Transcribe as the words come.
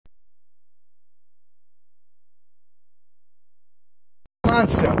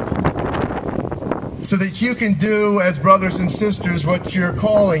concept, so that you can do, as brothers and sisters, what your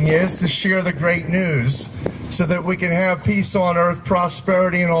calling is, to share the great news, so that we can have peace on earth,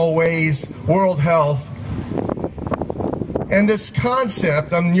 prosperity in all ways, world health. And this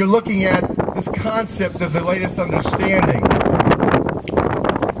concept, you're looking at this concept of the latest understanding.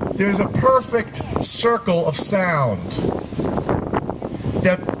 There's a perfect circle of sound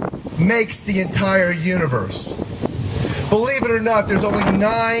that makes the entire universe. Believe it or not, there's only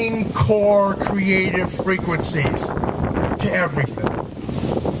 9 core creative frequencies to everything.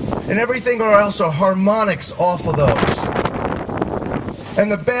 And everything else are harmonics off of those. And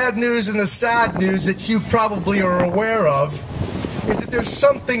the bad news and the sad news that you probably are aware of is that there's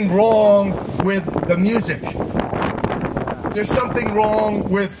something wrong with the music. There's something wrong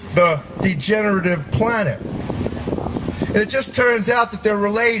with the degenerative planet. And it just turns out that they're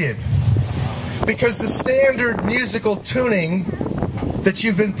related. Because the standard musical tuning that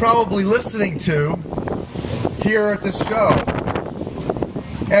you've been probably listening to here at this show,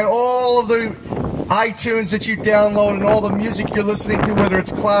 and all of the iTunes that you download and all the music you're listening to, whether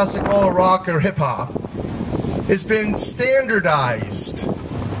it's classical or rock or hip-hop, has been standardized,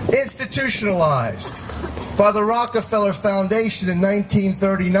 institutionalized by the Rockefeller Foundation in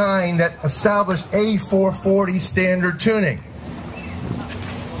 1939 that established A440 standard tuning.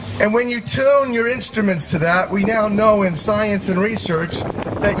 And when you tune your instruments to that, we now know in science and research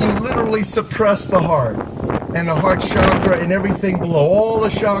that you literally suppress the heart and the heart chakra and everything below, all the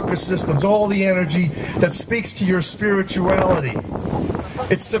chakra systems, all the energy that speaks to your spirituality.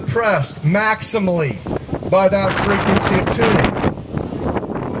 It's suppressed maximally by that frequency of tuning.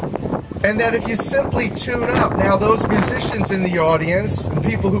 And that if you simply tune up, now those musicians in the audience, and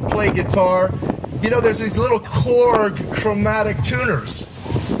people who play guitar, you know, there's these little Korg chromatic tuners.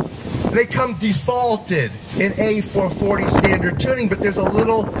 They come defaulted in A440 standard tuning, but there's a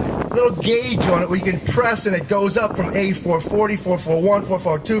little gauge on it where you can press and it goes up from A440, 441,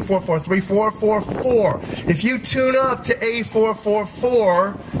 442, 443, 444. If you tune up to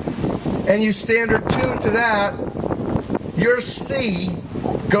A444 and you standard tune to that, your C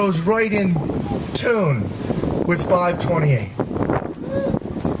goes right in tune with 528,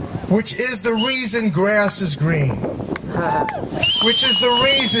 which is the reason grass is green. Which is the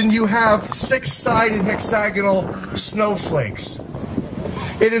reason you have 6-sided hexagonal snowflakes.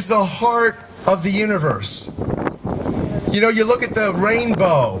 It is the heart of the universe. You know, you look at the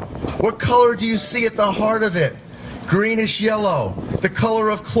rainbow. What color do you see at the heart of it? Greenish yellow, the color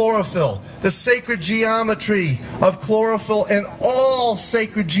of chlorophyll, the sacred geometry of chlorophyll, and all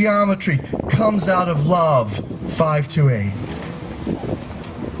sacred geometry comes out of love, 528.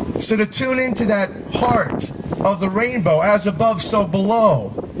 So to tune into that heart of the rainbow, as above, so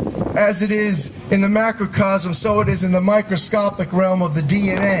below, as it is in the macrocosm, so it is in the microscopic realm of the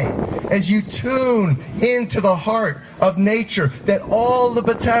DNA. As you tune into the heart of nature that all the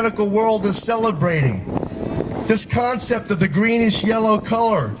botanical world is celebrating, this concept of the greenish yellow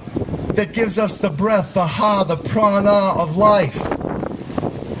color that gives us the breath, the ha, the prana of life.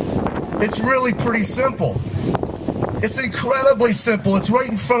 It's really pretty simple. It's incredibly simple. It's right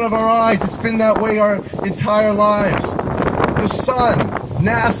in front of our eyes. It's been that way our entire lives. The sun,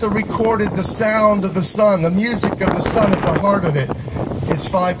 NASA recorded the sound of the sun, the music of the sun at the heart of it is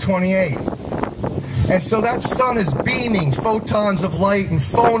 528. And so that sun is beaming photons of light and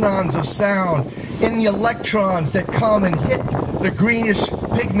phonons of sound in the electrons that come and hit the greenish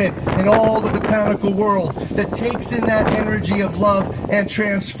pigment in all the botanical world, that takes in that energy of love and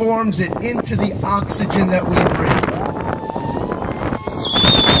transforms it into the oxygen that we breathe.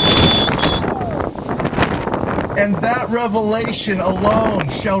 And that revelation alone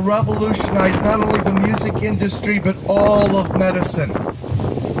shall revolutionize not only the music industry, but all of medicine.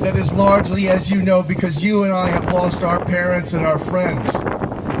 That is largely, as you know, because you and I have lost our parents and our friends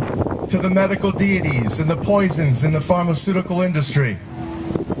to the medical deities and the poisons in the pharmaceutical industry.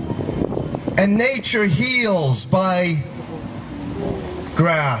 And nature heals by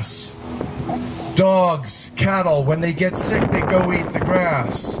grass. Dogs, cattle, when they get sick, they go eat the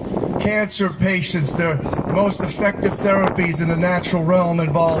grass. Cancer patients, their most effective therapies in the natural realm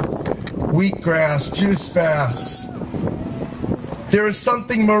involve wheatgrass, juice fasts. There is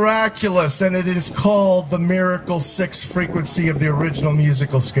something miraculous, and it is called the miracle 6 frequency of the original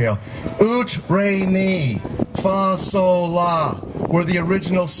musical scale. Ut, re, mi, fa, sol, la were the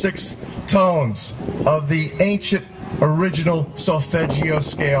original 6 tones of the ancient original solfeggio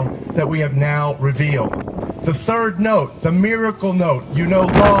scale that we have now revealed. The third note, the miracle note, you know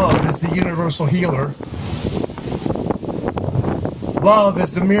love is the universal healer. Love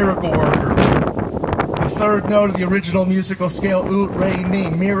is the miracle worker. The third note of the original musical scale, ut, re,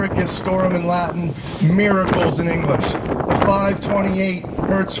 mi, miracus, storm in Latin, miracles in English. The 528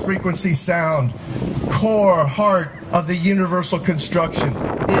 hertz frequency sound, core, heart of the universal construction,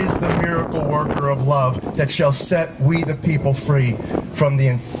 is the miracle worker of love that shall set we the people free from the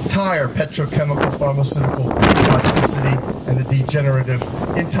entire petrochemical, pharmaceutical toxicity and the degenerative,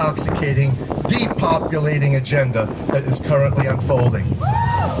 intoxicating, depopulating agenda that is currently unfolding.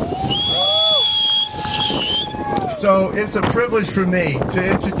 So it's a privilege for me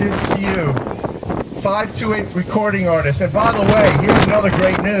to introduce to you 528 recording artists. And by the way, here's another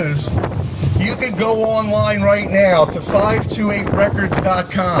great news. You can go online right now to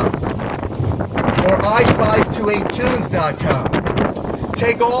 528records.com or i528tunes.com.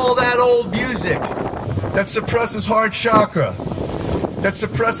 Take all that old music that suppresses heart chakra, that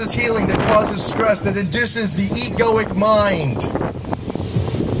suppresses healing, that causes stress, that induces the egoic mind.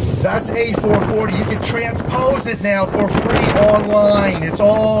 That's A440. You can transpose it now for free online. It's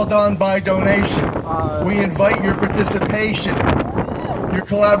all done by donation. We invite your participation, your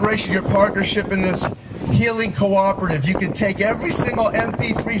collaboration, your partnership in this healing cooperative. You can take every single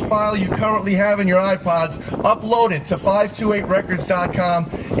MP3 file you currently have in your iPods, upload it to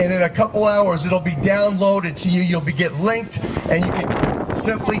 528records.com, and in a couple hours it'll be downloaded to you. You'll get linked, and you can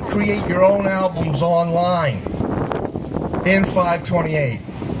simply create your own albums online in 528.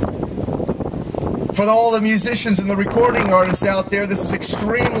 For all the musicians and the recording artists out there, this is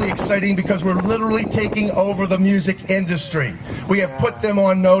extremely exciting because we're literally taking over the music industry. We have put them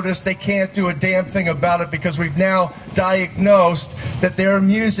on notice. They can't do a damn thing about it because we've now diagnosed that their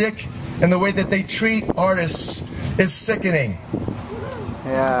music and the way that they treat artists is sickening.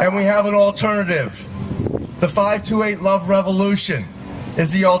 And we have an alternative. The 528 Love Revolution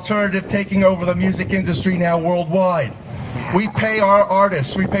is the alternative taking over the music industry now worldwide. We pay our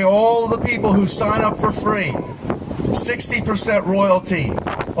artists, we pay all the people who sign up for free 60% royalty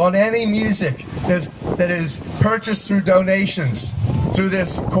on any music that is purchased through donations through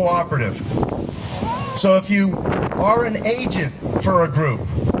this cooperative. So if you are an agent for a group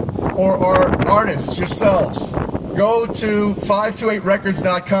or are artists yourselves, go to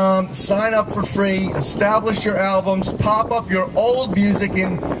 528records.com, sign up for free, establish your albums, pop up your old music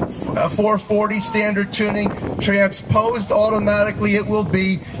in 440 standard tuning, transposed automatically it will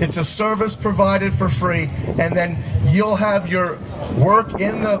be. It's a service provided for free, and then you'll have your work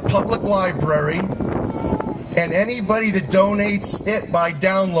in the public library, and anybody that donates it by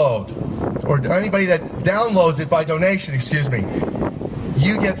download, or anybody that downloads it by donation, excuse me,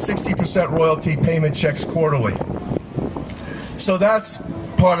 you get 60% royalty payment checks quarterly. So that's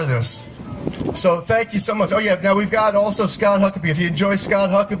part of this. So thank you so much. Oh yeah, now we've got also Scott Huckabay. If you enjoy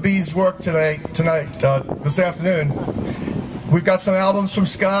Scott Huckabay's work this afternoon, we've got some albums from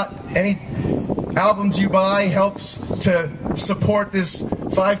Scott. Any albums you buy helps to support this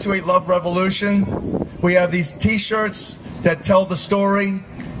 528 Love Revolution. We have these t-shirts that tell the story.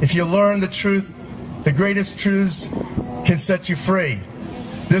 If you learn the truth, the greatest truths can set you free.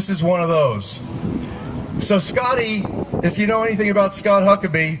 This is one of those. So Scotty, if you know anything about Scott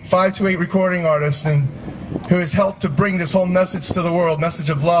Huckabay, 528 recording artist, and who has helped to bring this whole message to the world, message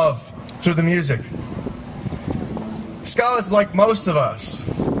of love through the music. Scott is like most of us.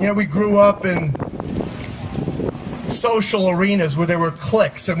 You know, we grew up in social arenas where there were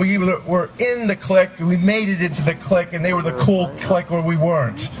cliques, and we were in the clique, and we made it into the clique, and they were the cool clique where we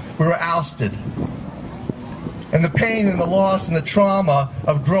weren't. We were ousted. And the pain and the loss and the trauma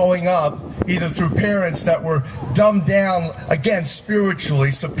of growing up, either through parents that were dumbed down, again,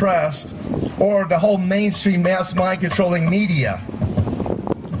 spiritually suppressed, or the whole mainstream mass mind controlling media,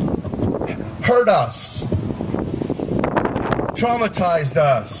 hurt us, traumatized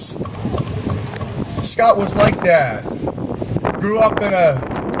us. Scott was like that. Grew up in a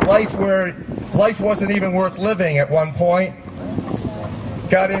life where life wasn't even worth living at one point.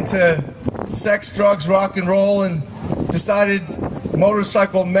 Got into sex, drugs, rock and roll, and decided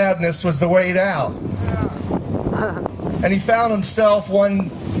motorcycle madness was the way out. And he found himself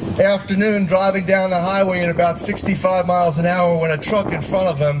one afternoon driving down the highway at about 65 miles an hour when a truck in front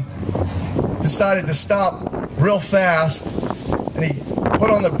of him decided to stop real fast, and he put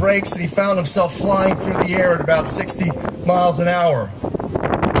on the brakes, and he found himself flying through the air at about 60 miles an hour,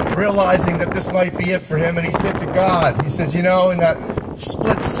 realizing that this might be it for him. And he said to God, he says, you know, in that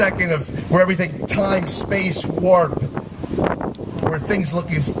split second of where everything, time, space, warp, where things look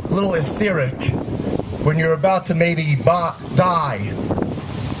a little etheric, when you're about to maybe die,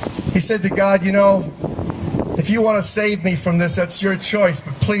 he said to God, you know, if you want to save me from this, that's your choice,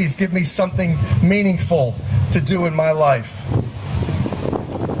 but please give me something meaningful to do in my life.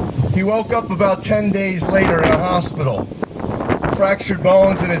 He He woke up about 10 days later in a hospital. Fractured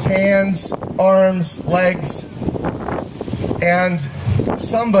bones in his hands, arms, legs, and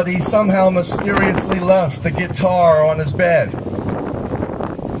somebody somehow mysteriously left the guitar on his bed.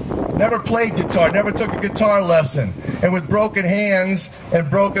 Never played guitar, never took a guitar lesson. And with broken hands and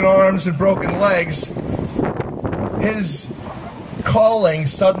broken arms and broken legs, his calling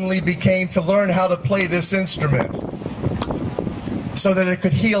suddenly became to learn how to play this instrument so that it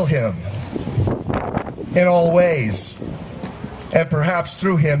could heal him in all ways, and perhaps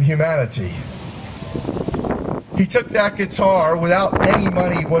through him, humanity. He took that guitar without any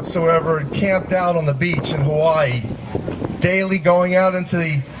money whatsoever and camped out on the beach in Hawaii, daily going out into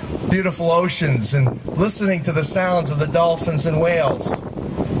the beautiful oceans and listening to the sounds of the dolphins and whales.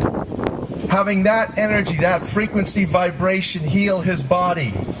 Having that energy, that frequency vibration heal his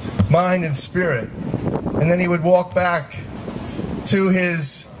body, mind, and spirit. And then he would walk back to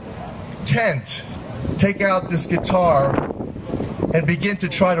his tent, take out this guitar, and begin to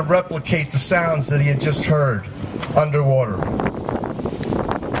try to replicate the sounds that he had just heard underwater.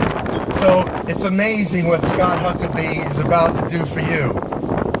 So it's amazing what Scott Huckabay is about to do for you.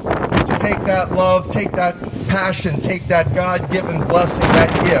 To take that love, take that passion, take that God-given blessing,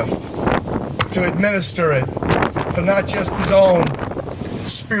 that gift, to administer it for not just his own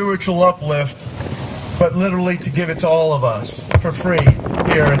spiritual uplift, but literally to give it to all of us for free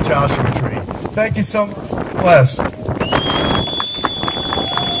here at Joshua Tree. Thank you so much. Bless.